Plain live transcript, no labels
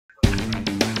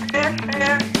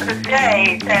the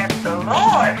day that the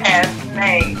Lord has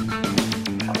made.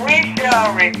 We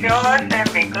shall rejoice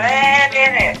and be glad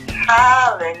in it.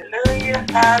 Hallelujah,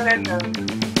 hallelujah.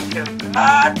 To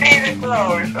God be the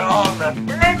glory for all the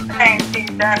good things He's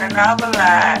done in our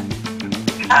lives.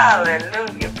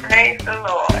 Hallelujah, praise the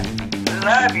Lord.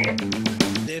 Love you.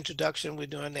 The introduction we're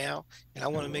doing now, and I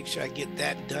want to make sure I get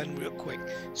that done real quick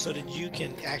so that you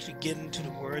can actually get into the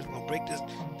words. We'll break this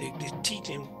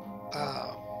teaching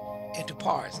into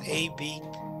parts, A, B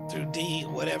through D,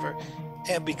 whatever,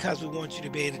 and because we want you to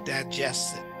be able to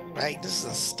digest it, right? This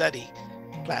is a study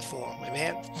platform,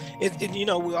 amen. You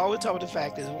know, we always talk about the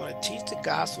fact that we want to teach the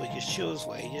gospel Yeshua's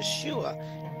way. Yeshua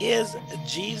is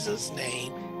Jesus'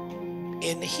 name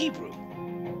in the Hebrew.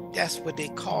 That's what they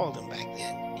called him back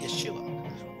then, Yeshua.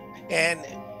 And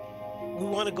we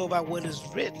want to go by what is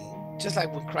written, just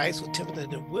like when Christ was tempted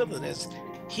in the wilderness,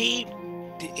 he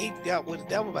dealt with the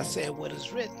devil by saying what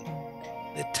is written.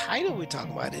 The title we're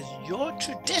talking about is Your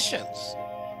Traditions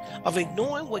of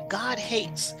Ignoring What God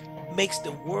Hates Makes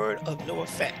the Word of No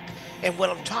Effect. And what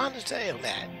I'm trying to say on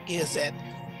that is that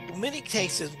in many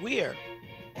cases we're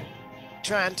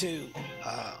trying to,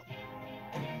 I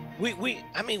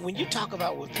mean, when you talk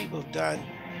about what people have done,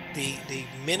 the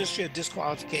ministry of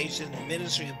disqualification, the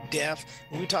ministry of death,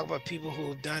 when we talk about people who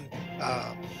have done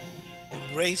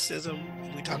racism,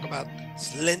 we talk about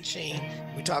lynching,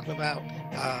 we're talking about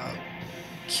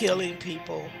killing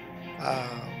people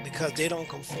because they don't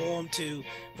conform to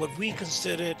what we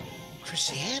considered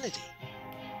Christianity.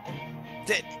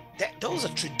 That those are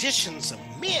traditions of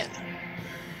men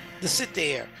to sit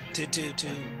there to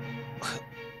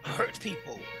hurt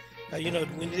people. You know,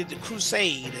 when they did the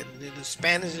crusade and the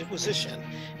Spanish Inquisition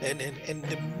and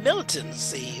the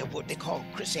militancy of what they call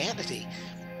Christianity,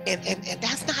 and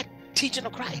that's not teaching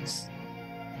of Christ.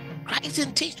 Christ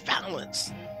didn't teach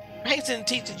violence. Christ didn't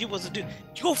teach that you was to do.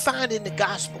 You'll find in the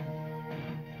gospel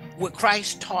what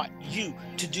Christ taught you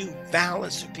to do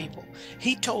violence to people.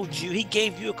 He told you, he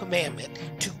gave you a commandment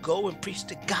to go and preach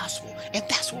the gospel. And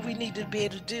that's what we need to be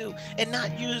able to do, and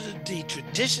not use the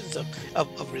traditions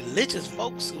of religious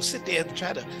folks who sit there and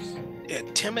try to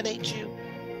intimidate you,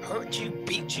 hurt you,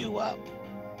 beat you up.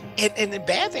 And the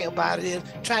bad thing about it is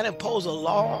trying to impose a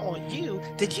law on you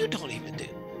that you don't even do,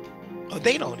 or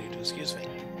they don't even do, excuse me.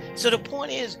 So the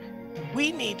point is,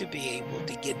 we need to be able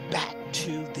to get back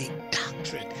to the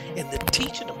doctrine and the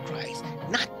teaching of Christ,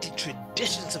 not the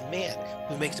traditions of men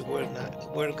who makes the word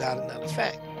of God of none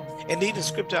effect. And the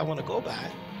scripture I want to go by,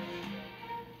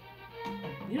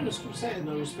 you know, the scripture says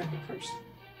no respect of person.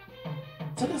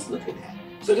 So let's look at that.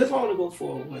 So that's what I want to go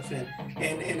forward with, and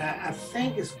I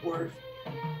think it's worth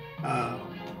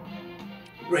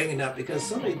bringing up, because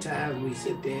so many times we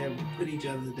sit there and we put each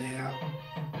other down,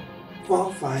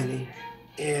 fault finding,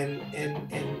 and then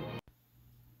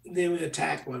we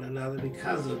attack one another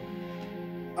because of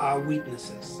our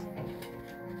weaknesses.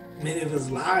 Many of us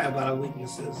lie about our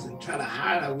weaknesses and try to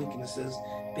hide our weaknesses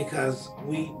because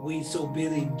we so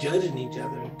busy judging each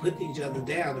other and putting each other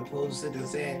down, opposed to sitting and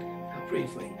saying, I pray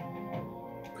for you.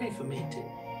 Pray for me too.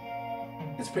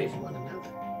 Let's pray for one another.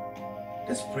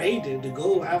 Let's pray to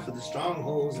go after the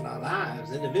strongholds in our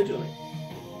lives individually.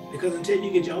 Because until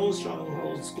you get your own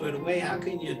strongholds squared away, how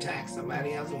can you attack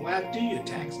somebody else? And why do you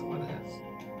attack someone else?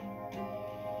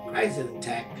 Christ didn't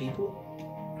attack people.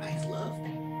 Christ loved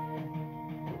people.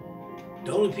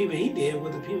 The only people he did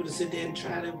were the people to sit there and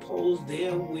try to impose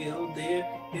their will there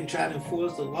and try to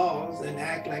enforce the laws and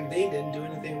act like they didn't do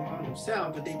anything wrong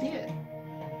themselves, but they did.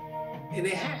 And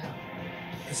they have.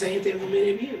 The same thing for many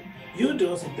of you. You're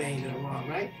doing some things that are wrong,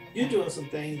 right? You're doing some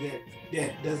things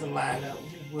that doesn't line up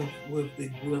with the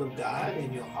will of God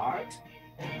in your heart.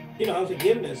 You know,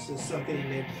 unforgiveness is something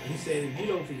that he said, if you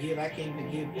don't forgive, I can't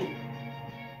forgive you.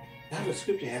 That's what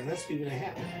scripture has. That's people that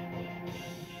have that.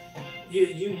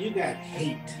 You got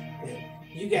hate, and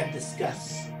you got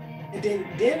disgust. And then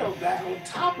on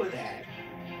top of that,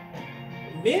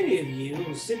 many of you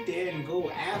who sit there and go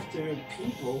after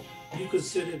people you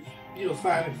consider,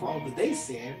 finding fault that they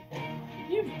sin,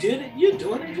 you're doing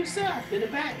it yourself in the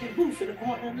back and booth in the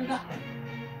corner in the dark.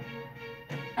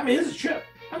 I mean, it's a trip.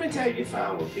 How many times you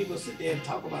found when people sit there and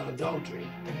talk about adultery?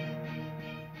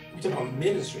 You talk about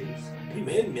ministries,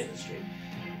 people in ministry,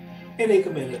 and they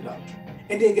commit adultery.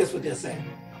 And then guess what they're saying?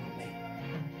 I'm a man.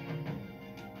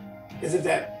 As if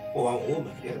that, I'm a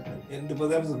woman, and but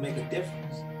that doesn't make a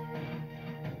difference.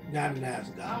 Not in the eyes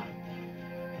of God.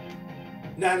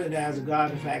 Not in the eyes of God,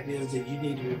 the fact is that you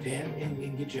need to repent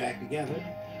and get your act together.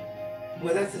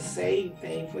 Well, that's the same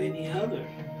thing for any other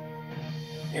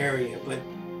area.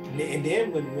 And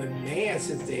then when man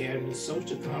sits there in the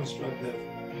social construct of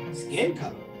skin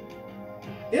color,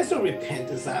 There's no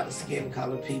repentance out of skin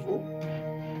color people.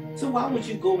 So why would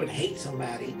you go and hate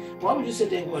somebody? Why would you sit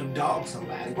there and go and dog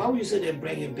somebody? Why would you sit there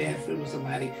bringing bad fruit with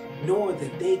somebody, knowing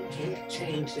that they can't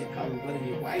change their color, whether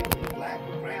you're white or you're black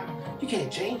or brown? You can't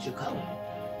change your color.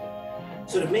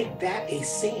 So to make that a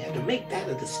sin, to make that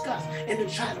a disgust, and to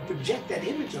try to project that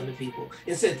image on the people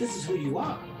and say, this is who you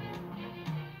are,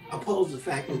 opposed to the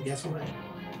fact that, guess what?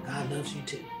 God loves you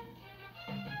too.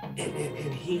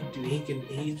 And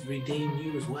he's redeemed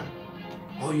you as well.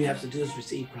 All you have to do is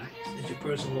receive Christ as your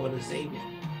personal Lord and Savior.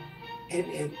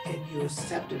 And you're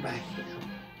accepted by him.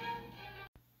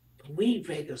 We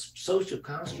make a social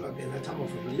construct, and I'm talking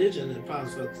about religion and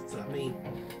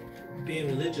being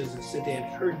religious and sit there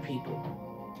and hurt people.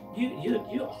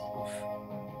 You're off.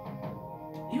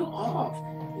 You're off.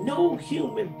 No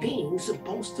human being is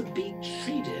supposed to be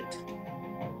treated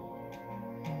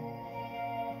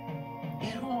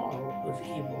at all with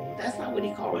evil. That's not what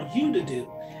he called you to do.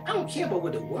 I don't care about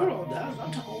what the world does.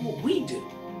 I'm talking about what we do.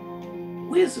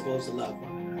 We're supposed to love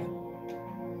one another.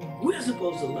 We're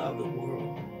supposed to love the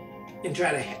world and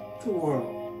try to help the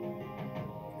world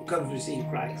come to receive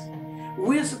Christ.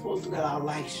 We're supposed to let our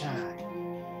light shine.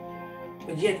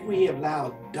 But yet we have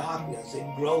allowed darkness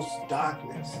and gross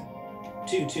darkness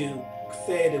to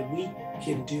say that we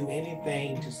can do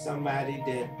anything to somebody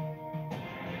that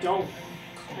don't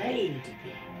claim to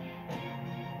be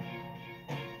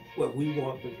what we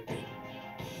want them to be.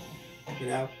 You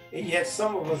know? And yet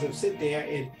some of us have sit there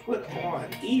and put on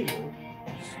evil,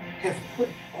 have put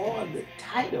on the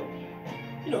title,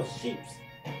 you know, sheep's,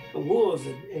 the wolves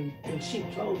in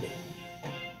sheep clothing.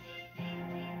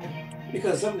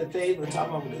 Because some of the things we're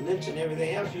talking about with the lynch and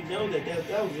everything else, you know that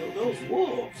those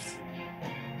wolves.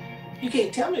 You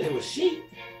can't tell me they were sheep.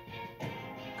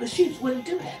 Because sheep wouldn't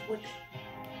do that, would they?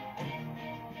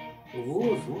 The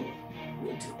wolves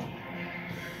would do it.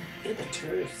 It would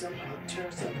tear something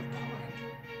apart.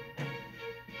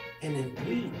 And then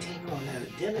we take on that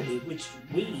identity, which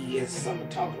we, as some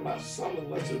are talking about, some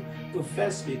of us who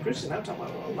profess to be Christian, I'm talking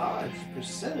about a large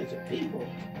percentage of people.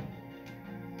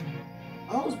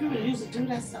 All those people that used to do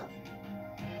that stuff.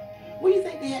 What do you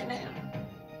think they are now?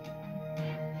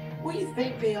 What do you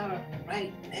think they are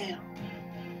right now?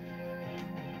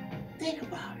 Think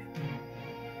about it.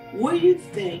 What do you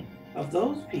think of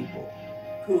those people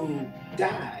who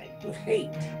died with hate?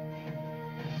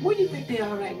 What do you think they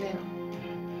are right now?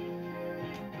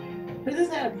 But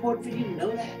isn't that important for you to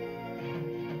know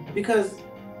that? Because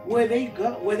where they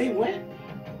go, where they went,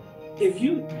 if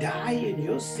you die in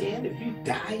your sin, if you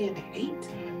die in hate,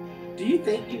 where do you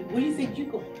think you're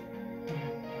going?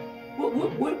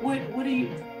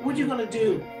 What are you gonna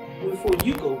do before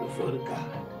you go before the God?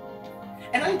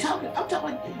 And I'm talking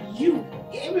about you.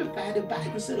 Everybody, the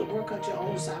Bible said to work out your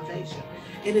own salvation.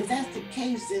 And if that's the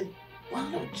case, then why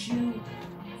don't you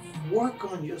work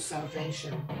on your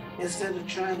salvation instead of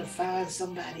trying to find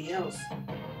somebody else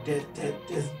that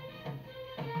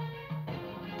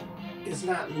is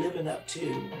not living up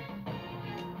to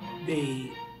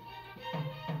the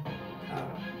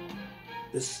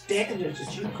standards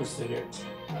that you considered.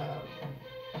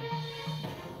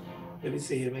 Let me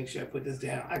see here, make sure I put this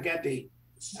down. I got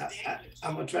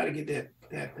I'm gonna try to get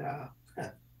that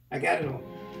I got it on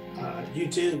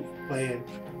YouTube playing.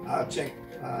 I'll check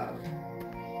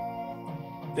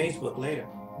Facebook later.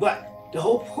 But the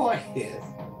whole point is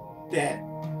that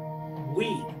we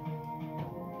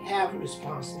have a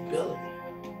responsibility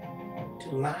to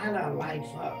line our life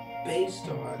up based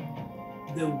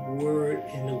on the word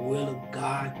and the will of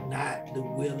God, not the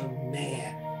will of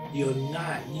man. You're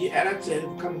not, and I've said it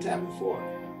a couple times before,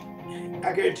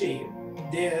 I guarantee you,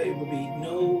 there will be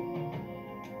no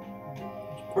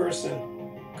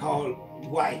person called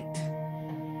white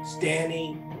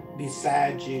standing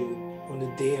beside you on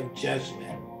the day of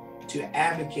judgment to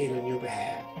advocate on your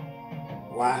behalf.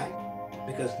 Why?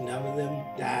 Because none of them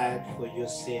died for your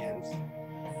sins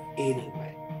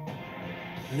anyway.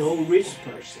 No rich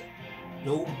person,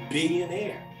 no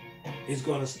billionaire is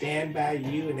going to stand by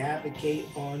you and advocate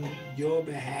on your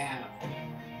behalf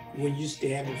when you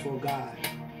stand before God.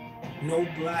 No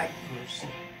black person,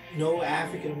 no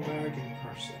African American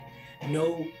person,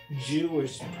 no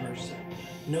Jewish person,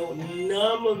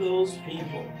 none of those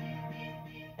people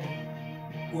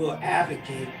will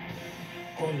advocate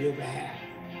on your behalf.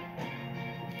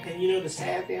 And you know the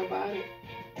sad thing about it?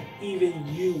 Even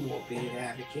you won't be an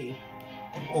advocate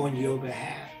on your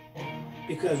behalf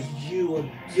because you are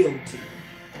guilty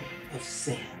of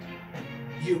sin.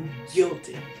 You're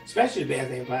guilty. Especially the bad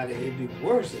thing about it, it'd be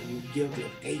worse if you're guilty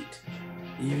of hate.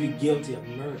 You'd be guilty of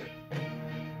murder.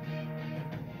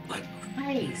 But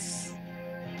Christ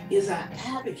is our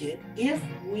advocate if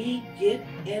we get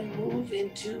and move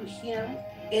into him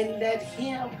and let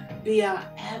him be our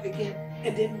advocate,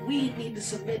 and then we need to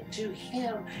submit to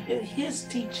him and his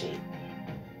teaching.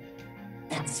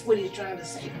 That's what he's trying to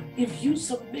say. If you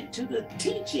submit to the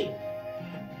teaching,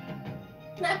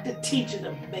 not the teaching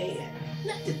of man,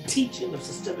 not the teaching of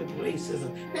systemic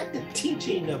racism, not the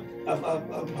teaching of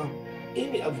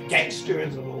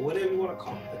gangsterism or whatever you want to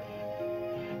call it,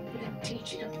 but the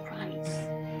teaching of Christ.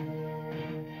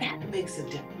 That makes a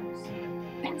difference.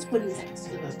 That's what he's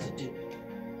asking us to do.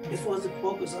 As far as to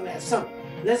focus on that. So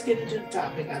let's get into the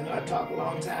topic. I know I talk a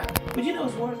long time, but you know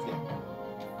it's worth it.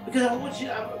 Because I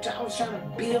was trying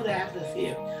to build the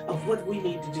atmosphere of what we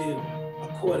need to do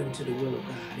according to the will of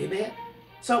God. Amen?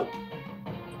 So,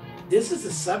 this is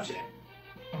a subject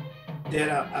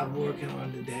that I'm working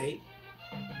on today.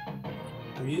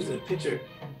 I'm using a picture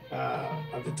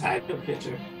of the title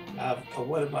picture of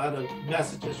one of my other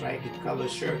messages, right? The color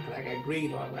shirt, because I got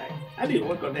green on, right? I need to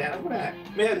work on that. I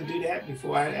may have to do that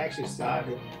before I actually start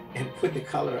and put the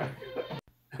color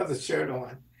of the shirt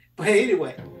on. But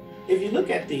anyway, if you look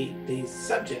at the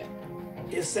subject,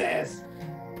 it says,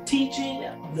 teaching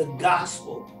the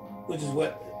gospel, which is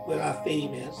what our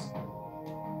theme is,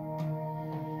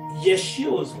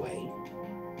 Yeshua's way,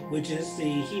 which is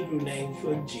the Hebrew name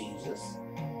for Jesus.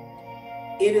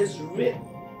 It is written.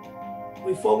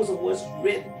 We focus on what's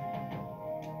written.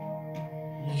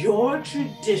 Your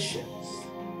traditions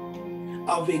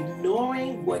of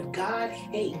ignoring what God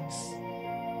hates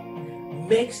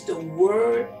makes the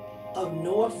word of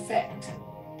no effect.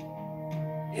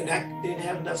 And I didn't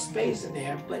have enough space in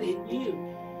there, but in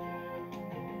you.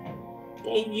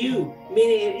 In you,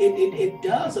 meaning it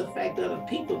does affect other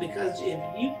people, because if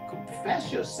you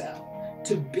confess yourself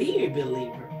to be a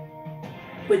believer,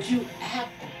 but you act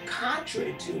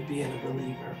contrary to being a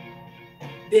believer,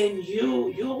 then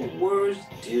your words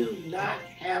do not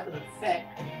have an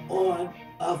effect on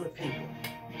other people.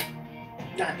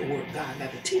 Not the word of God,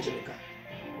 not the teaching of God.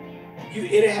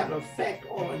 It'll have an effect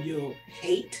on your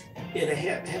hate. It'll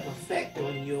have an effect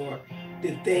on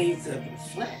the things of the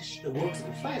flesh, the works of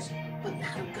the flesh, but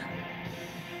not of God.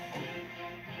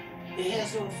 It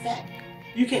has no effect.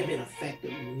 You can't be an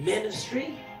effective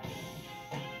ministry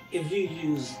if you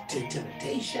use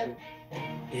intimidation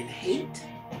and hate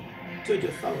toward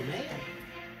your fellow man.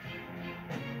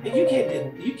 And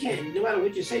you can't, no matter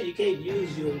what you say, you can't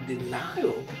use your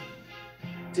denial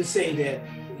to say that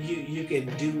you can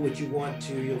do what you want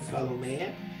to your fellow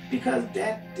man, because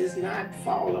that does not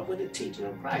fall up with the teaching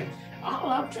of Christ. All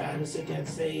I'm trying to sit there and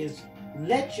say is,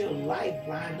 let your life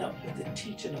line up with the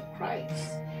teaching of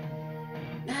Christ,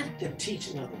 not the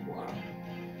teaching of the world.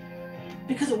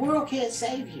 Because the world can't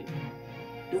save you.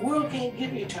 The world can't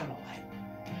give you eternal life.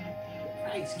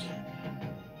 But Christ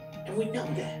can. And we know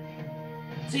that.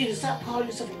 So you stop calling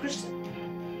yourself a Christian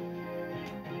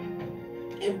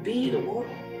and be the world.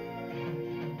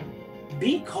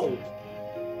 Be cold,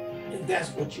 if that's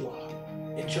what you are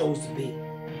and chose to be.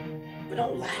 But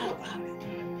don't lie about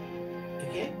it.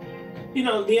 Okay? You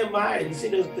know, Nehemiah, you see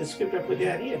the scripture I put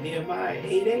down here, Nehemiah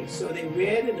 8:8. So they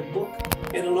read in the book,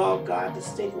 and the law of God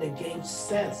distinctly gave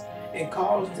sense and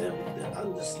caused them the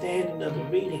understanding of the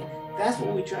reading. That's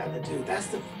what we're trying to do. That's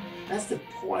the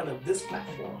point of this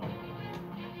platform.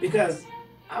 Because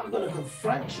I'm going to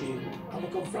confront you. I'm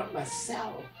going to confront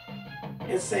myself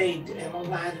and say, am I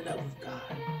lining up with God?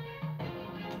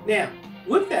 Now,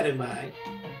 with that in mind,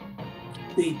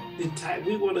 we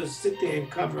want to sit there and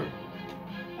cover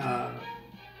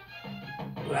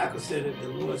what I consider the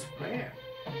Lord's Prayer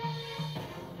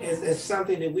as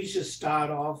something that we should start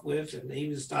off with, and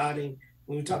even starting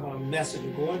when we talk about a message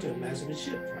or going to a message, we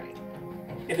should pray.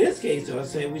 In this case, though, I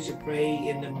say we should pray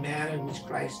in the manner in which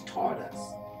Christ taught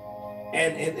us.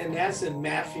 And that's in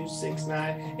Matthew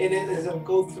 6:9. And as I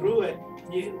go through it,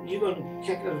 you're going to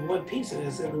check it as one piece, and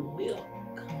it says the will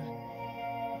of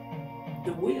God.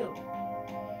 The will.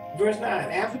 Verse 9,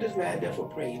 after this manner, therefore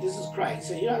pray. This is Christ.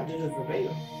 So you don't have to do this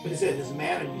verbatim. But it says this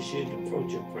manner you should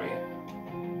approach your prayer.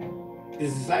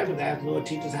 His disciples asked, Lord,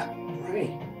 teach us how to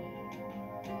pray.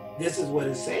 This is what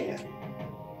it's saying.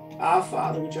 Our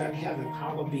Father, which art in heaven,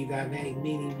 hallowed be thy name,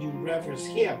 meaning you reverence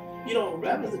him. You don't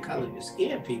reverence the color of your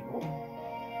skin, people.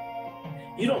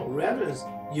 You don't reverence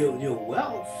your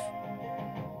wealth.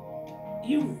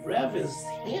 You reverence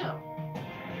him.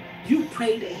 You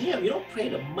pray to him. You don't pray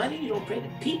to money. You don't pray to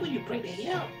people. You pray to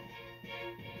him.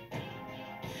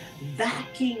 Thy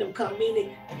kingdom come,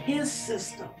 meaning his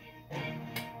system.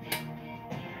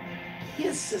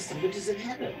 His system, which is in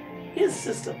heaven. His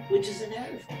system, which is in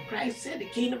heaven. Christ said the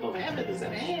kingdom of heaven is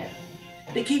at hand.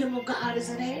 The kingdom of God is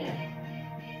at hand.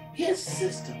 His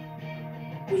system,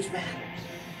 which matters.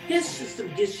 His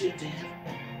system gets you to heaven,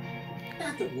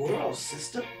 not the world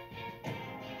system.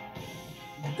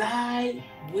 Thy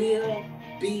will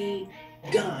be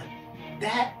done.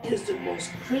 That is the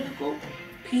most critical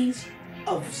piece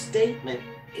of statement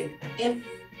in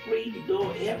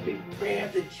every prayer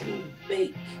that you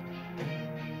make.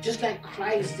 Just like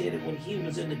Christ did it when he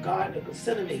was in the Garden of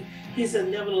Gethsemane. He said,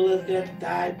 nevertheless, let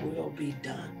thy will be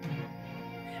done.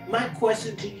 My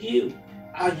question to you,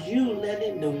 are you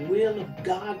letting the will of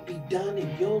God be done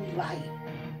in your life?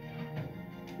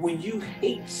 When you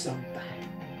hate somebody,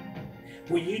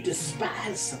 when you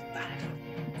despise somebody,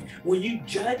 when you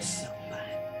judge somebody,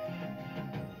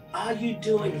 are you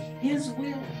doing his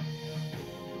will?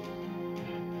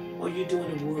 Or are you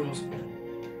doing the world's will?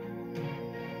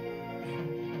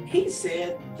 He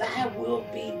said, thy will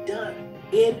be done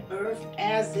in earth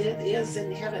as it is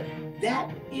in heaven.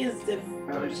 That is the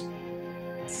first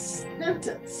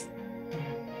sentence.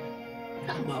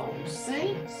 Come on,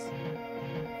 saints.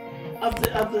 Of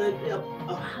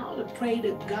how to pray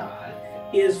to God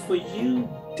is for you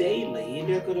daily. You're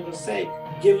not going to say,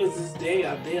 give us this day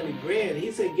our daily bread.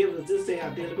 He said, give us this day our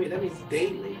daily bread. That means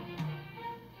daily.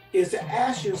 Is to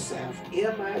ask yourself,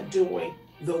 am I doing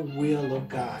the will of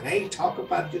God? I ain't talking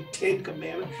about the 10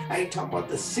 commandments. I ain't talking about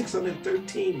the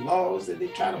 613 laws that they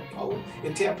try to pose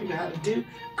and tell people how to do.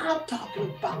 I'm talking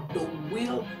about the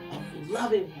will of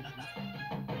loving one another.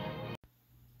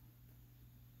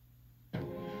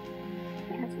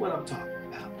 That's what I'm talking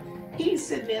about. He's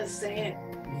sitting there saying,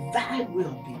 thy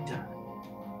will be done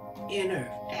in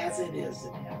earth as it is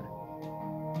in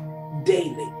heaven.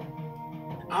 Daily.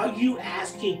 Are you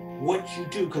asking what you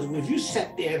do? Because if you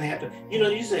sit there and have to,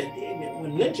 you said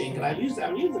when lynching, and I'm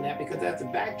using that because that's a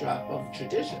backdrop of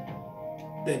tradition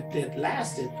that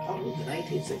lasted almost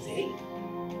 1968.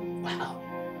 Wow.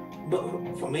 But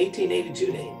from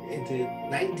 1882 into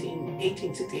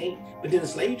 1868. But then the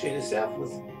slave trade itself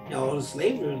was, the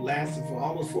slavery lasted for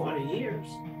almost 400 years.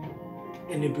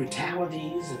 And the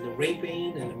brutalities and the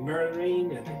raping and the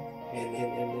murdering and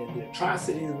the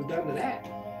atrocities that were done to that.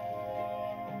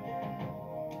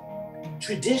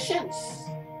 Traditions,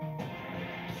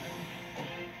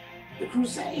 the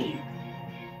Crusade,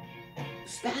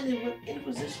 Spanish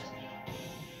Inquisition,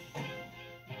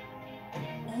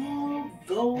 all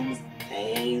those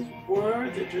things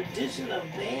were the tradition of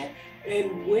man.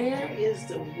 And where is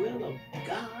the will of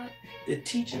God, the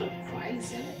teaching of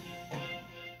Christ in it?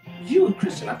 You a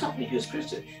Christian, I'm talking to you as a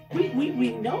Christian.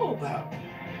 We know about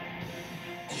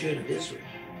the children of Israel.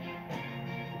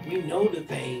 We know the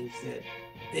things that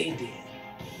they did.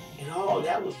 And all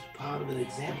that was part of an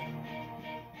example.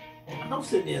 What I'm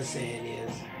sitting there saying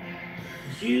is,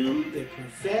 you that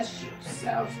profess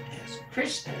yourselves as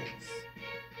Christians,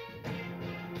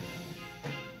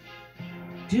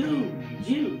 do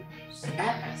you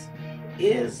ask,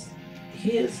 is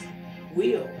his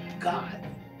will, God's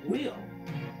will,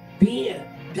 being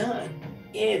done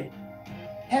in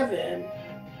heaven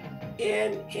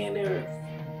and in earth?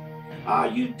 Are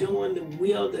you doing the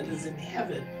will that is in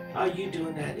heaven? Are you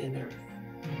doing that in earth?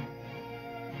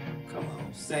 Come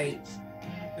on, saints.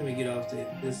 Let me get off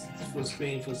this full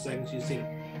screen for a second. You see,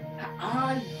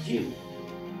 are you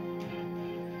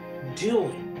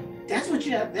doing? That's what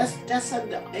you have. That's something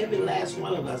that every last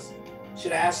one of us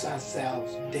should ask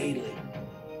ourselves daily.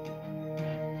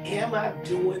 Am I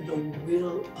doing the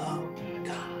will of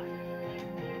God?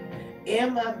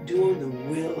 Am I doing the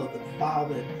will of the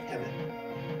Father in heaven?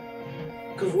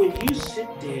 Because when you sit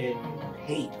there and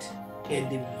hate and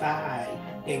divide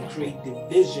and create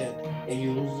division and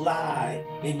you lie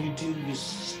and you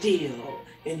steal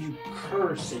and you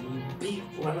curse and you beat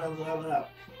one another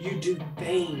up, you do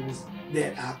things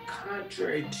that are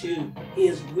contrary to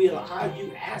his will. Are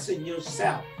you asking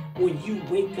yourself when you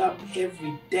wake up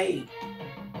every day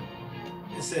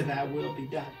and say, thy will be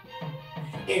done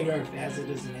in earth as it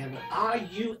is in heaven? Are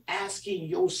you asking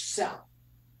yourself,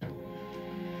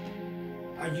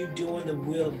 are you doing the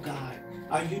will of God?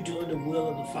 Are you doing the will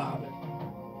of the Father?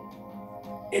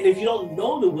 And if you don't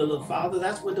know the will of the Father,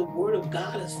 that's what the Word of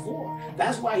God is for.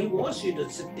 That's why he wants you to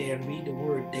sit there and read the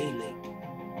Word daily,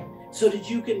 so that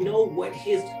you can know what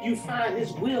you find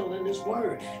his will in his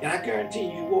Word. And I guarantee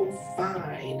you won't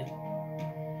find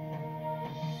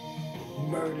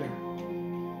murder,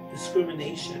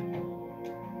 discrimination.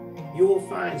 You will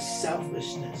find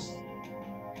selfishness.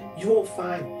 You will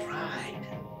find pride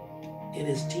in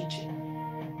his teaching.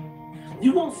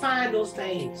 You won't find those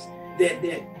things that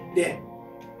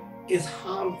is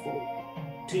harmful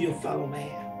to your fellow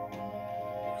man.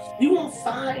 You won't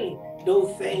find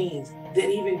those things that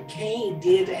even Cain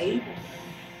did to Abel.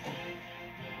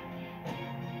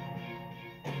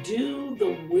 do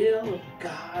the will of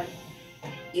God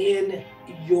in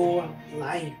your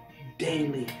life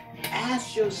daily.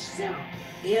 Ask yourself,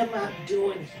 am I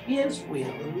doing His will?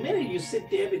 And many of you sit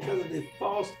there because of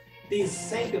these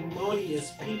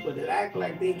sanctimonious people that act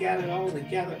like they got it all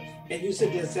together, and you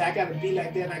sit there and say, I gotta be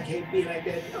like that, I can't be like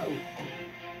that. No.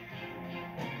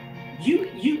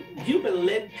 You've been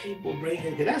letting people bring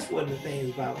in, because that's one of the things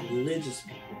about religious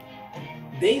people.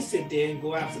 They sit there and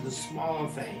go after the small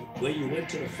thing, where you went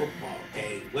to the football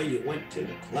game, where you went to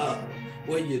the club,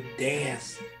 where you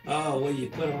dance, where you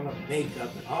put on a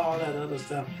makeup and all that other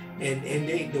stuff. And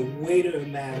the weight of the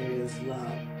matter is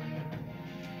love.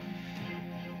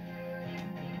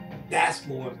 That's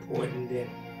more important than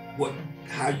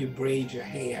how you braid your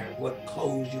hair, what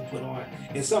clothes you put on.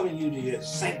 And some of you, your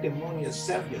sanctimonious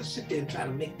self, you'll sit there and try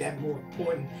to make that more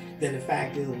important than the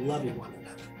fact of loving one another.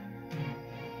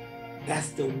 That's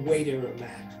the weightier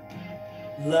matter,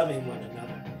 loving one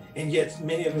another. And yet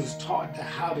many of us taught to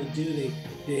how to do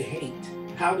the hate,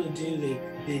 how to do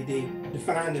the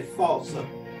find the faults of,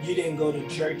 you didn't go to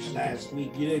church last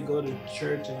week, you didn't go to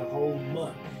church in a whole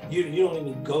month, you don't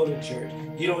even go to church,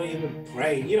 you don't even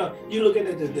pray. You know, you look at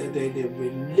the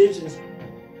religious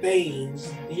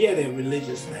things, yeah, they're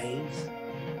religious things.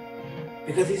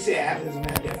 Because He said, after this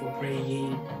man, therefore pray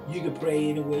ye. You can pray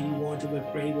any way you want to,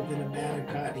 but pray within the manner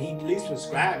of God. He at least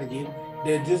prescribed to you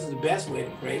that this is the best way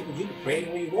to pray, but you can pray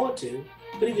any way you want to.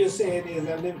 But He just saying is,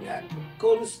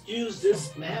 go to use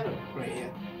this manner of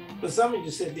prayer. But some of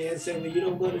you sit there and say, well, you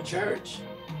don't go to church.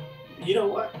 You know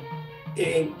what?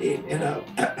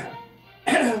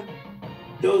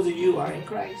 Those of you who are in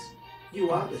Christ, you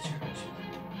are the church.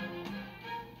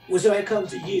 When somebody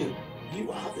comes to you,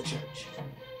 you are the church.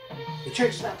 The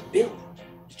church is not the building.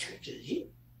 The church is you.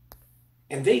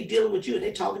 And they dealing with you and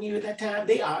they talking to you at that time,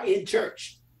 they are in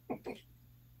church.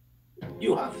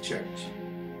 You are the church.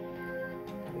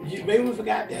 Maybe we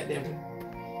forgot that, didn't we?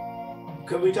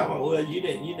 Because we talk about, well, you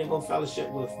didn't go fellowship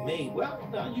with me. Well,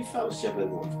 no, you fellowship with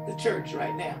the church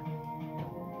right now.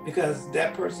 Because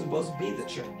that person's supposed to be the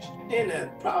church. And the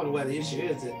problem with the issue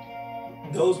is that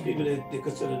those people that they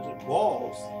consider the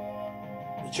walls,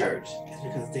 the church, is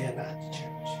because they're not the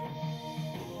church.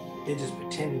 They're just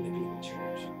pretending to be the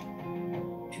church.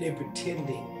 And they're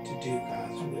pretending to do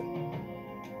God's will.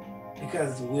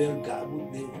 Because the will of God,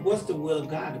 what's the will of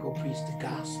God? To go preach the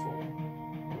gospel.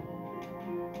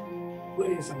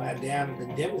 Putting somebody down and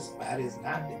condemning somebody is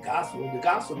not the gospel. The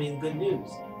gospel means good news.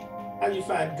 How do you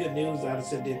find good news out of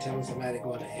sitting there telling somebody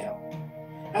going to hell?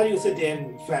 How do you sit there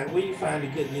and find, where you find the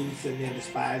good news sitting there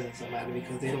despising somebody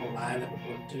because they don't line up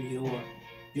according to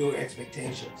your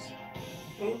expectations?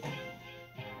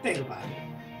 Think about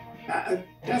it.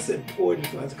 That's important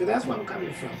for us, because that's where I'm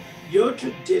coming from. Your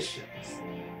traditions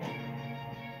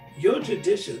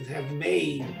have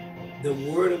made the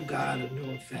word of God of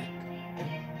no effect.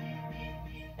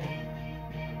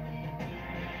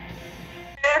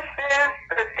 This is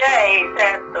the day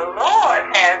that the Lord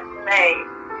has made.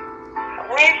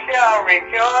 We shall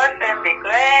rejoice and be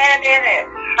glad in it.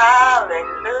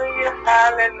 Hallelujah,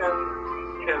 hallelujah.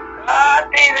 To God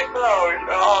be the glory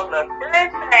for all the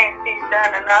good things He's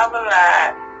done in our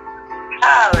lives.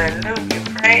 Hallelujah.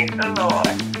 Praise the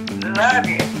Lord. Love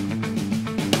you.